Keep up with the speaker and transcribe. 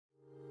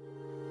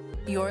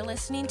You're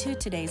listening to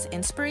today's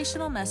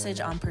inspirational message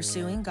on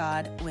pursuing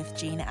God with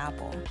Gene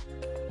Apple.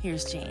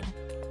 Here's Gene.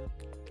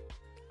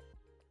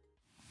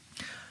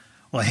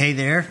 Well, hey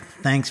there.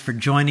 Thanks for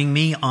joining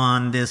me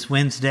on this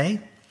Wednesday.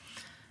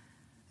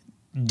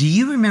 Do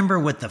you remember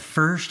what the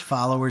first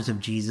followers of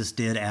Jesus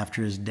did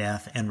after his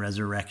death and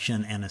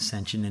resurrection and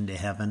ascension into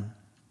heaven?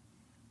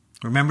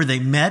 Remember, they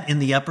met in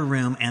the upper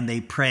room and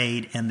they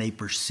prayed and they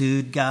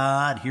pursued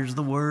God. Here's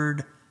the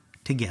word,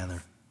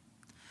 together.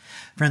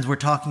 Friends, we're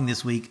talking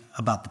this week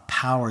about the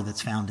power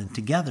that's found in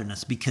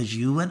togetherness because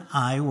you and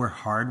I were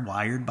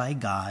hardwired by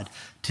God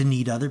to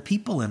need other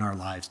people in our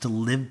lives, to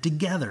live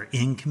together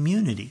in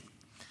community.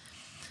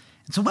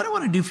 And so what I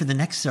want to do for the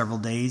next several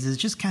days is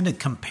just kind of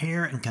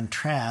compare and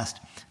contrast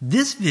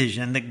this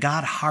vision that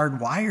God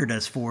hardwired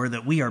us for,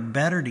 that we are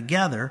better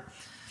together,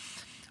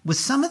 with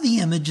some of the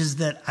images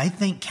that I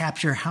think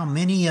capture how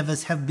many of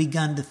us have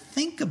begun to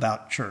think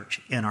about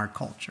church in our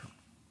culture.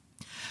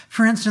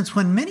 For instance,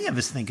 when many of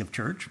us think of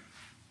church,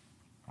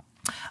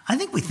 I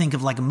think we think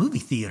of like a movie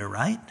theater,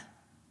 right?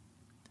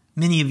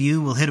 Many of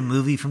you will hit a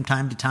movie from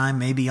time to time,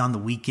 maybe on the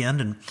weekend,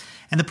 and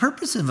the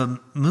purpose of a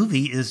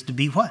movie is to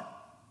be what?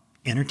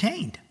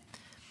 Entertained.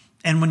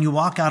 And when you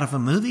walk out of a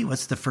movie,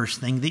 what's the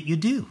first thing that you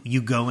do?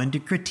 You go into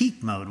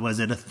critique mode. Was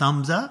it a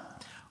thumbs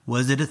up?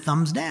 Was it a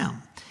thumbs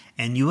down?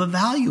 And you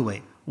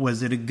evaluate.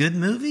 Was it a good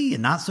movie, a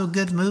not so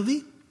good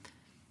movie?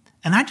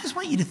 And I just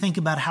want you to think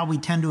about how we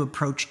tend to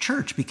approach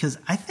church, because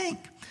I think,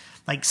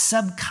 like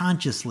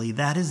subconsciously,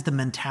 that is the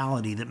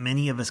mentality that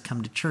many of us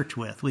come to church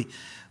with.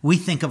 We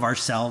think of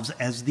ourselves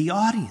as the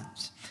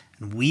audience,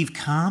 and we've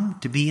come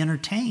to be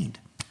entertained,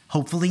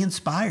 hopefully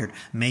inspired.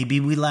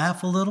 Maybe we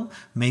laugh a little,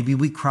 maybe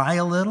we cry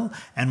a little,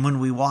 and when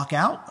we walk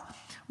out,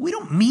 we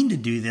don't mean to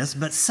do this,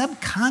 but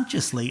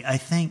subconsciously, I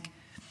think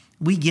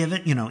we give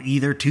it,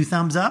 either 2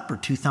 thumbs up or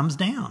 2 thumbs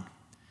down.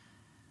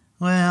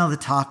 Well, the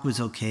talk was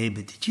okay,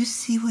 but did you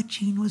see what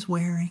Gene was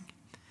wearing?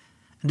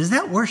 And does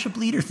that worship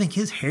leader think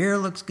his hair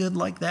looks good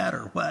like that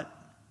or what?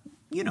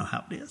 You know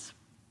how it is.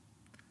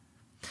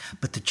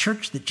 But the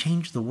church that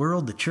changed the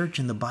world, the church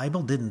in the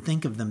Bible, didn't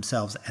think of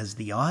themselves as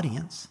the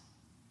audience.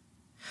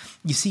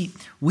 You see,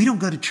 we don't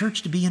go to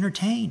church to be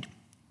entertained.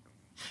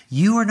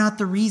 You are not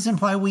the reason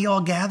why we all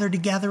gather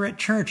together at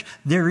church.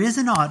 There is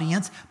an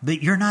audience,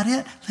 but you're not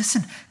it.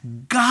 Listen,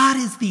 God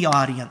is the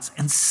audience,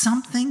 and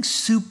something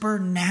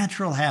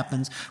supernatural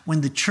happens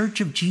when the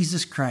church of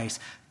Jesus Christ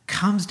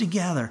comes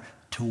together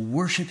to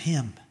worship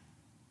him.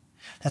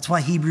 That's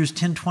why Hebrews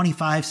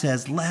 10:25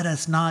 says, let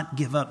us not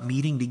give up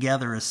meeting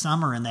together as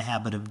some are in the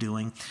habit of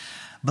doing,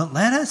 but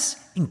let us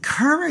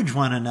encourage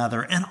one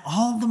another, and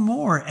all the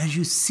more as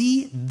you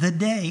see the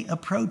day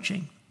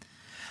approaching.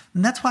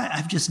 And that's why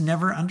I've just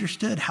never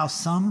understood how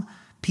some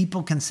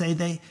people can say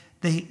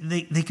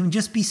they can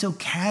just be so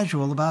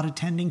casual about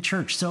attending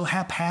church, so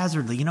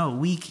haphazardly, a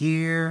week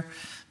here,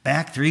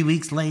 back 3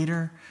 weeks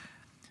later.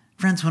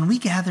 Friends, when we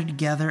gather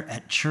together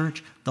at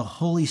church, the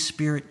Holy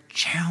Spirit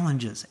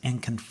challenges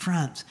and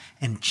confronts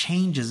and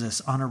changes us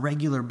on a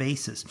regular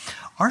basis.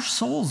 Our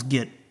souls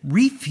get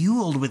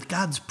refueled with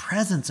God's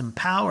presence and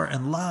power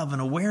and love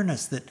and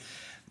awareness that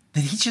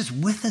he's just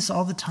with us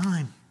all the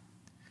time.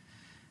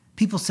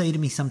 People say to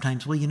me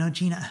sometimes, well,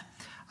 Gene,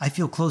 I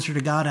feel closer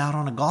to God out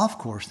on a golf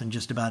course than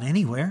just about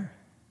anywhere.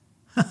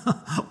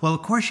 Well,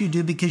 of course you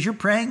do, because you're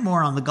praying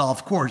more on the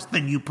golf course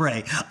than you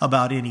pray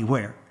about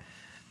anywhere.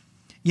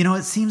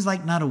 It seems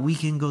like not a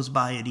weekend goes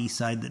by at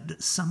Eastside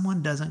that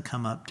someone doesn't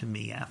come up to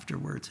me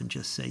afterwards and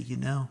just say,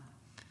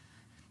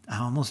 I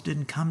almost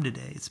didn't come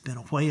today. It's been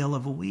a whale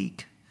of a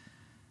week.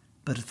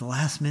 But at the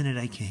last minute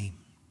I came.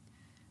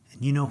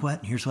 And you know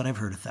what? Here's what I've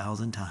heard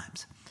 1,000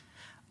 times.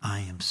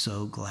 I am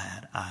so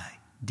glad I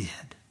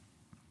did.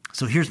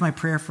 So here's my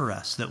prayer for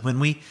us, that when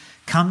we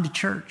come to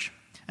church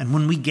and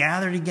when we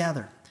gather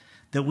together,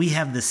 that we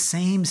have the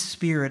same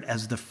spirit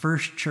as the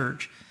first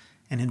church.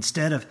 And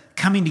instead of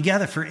coming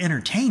together for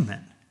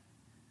entertainment,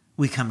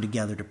 we come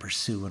together to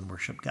pursue and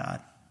worship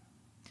God.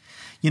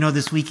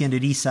 This weekend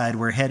at Eastside,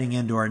 we're heading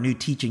into our new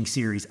teaching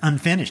series,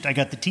 Unfinished. I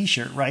got the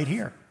t-shirt right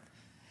here.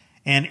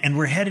 And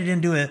we're headed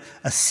into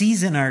a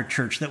season in our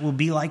church that will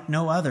be like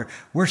no other.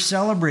 We're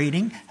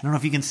celebrating, I don't know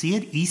if you can see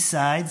it,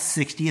 Eastside's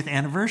 60th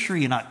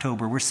anniversary in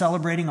October. We're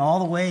celebrating all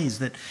the ways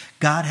that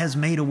God has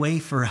made a way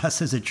for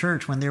us as a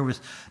church when there was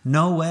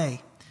no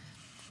way.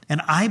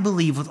 And I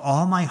believe with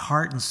all my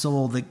heart and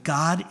soul that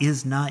God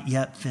is not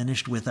yet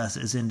finished with us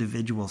as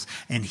individuals.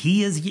 And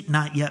he is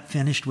not yet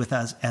finished with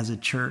us as a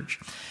church.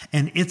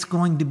 And it's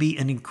going to be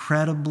an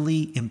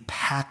incredibly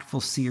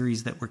impactful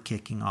series that we're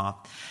kicking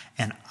off.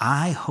 And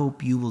I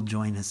hope you will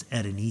join us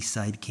at an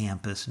Eastside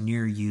campus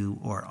near you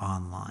or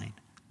online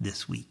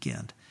this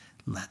weekend.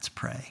 Let's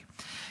pray.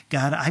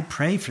 God, I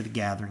pray for the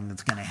gathering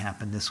that's going to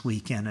happen this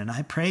weekend. And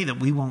I pray that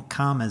we won't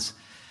come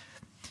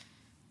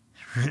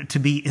to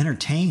be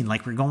entertained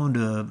like we're going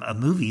to a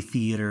movie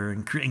theater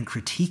and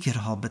critique it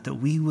all, but that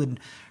we would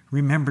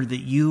remember that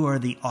you are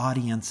the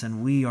audience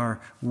and we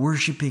are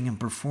worshiping and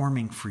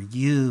performing for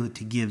you,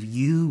 to give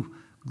you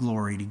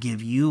glory, to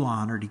give you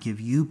honor, to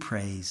give you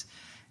praise,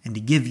 and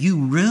to give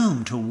you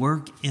room to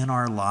work in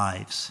our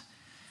lives.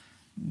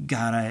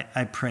 God,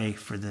 I pray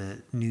for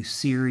the new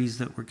series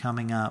that we're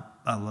coming up.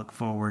 I look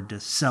forward to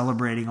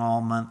celebrating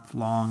all month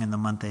long in the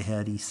month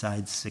ahead,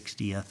 Eastside's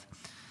 60th.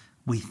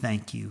 We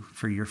thank you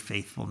for your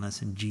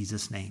faithfulness in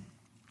Jesus' name.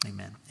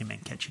 Amen. Amen.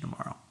 Catch you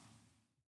tomorrow.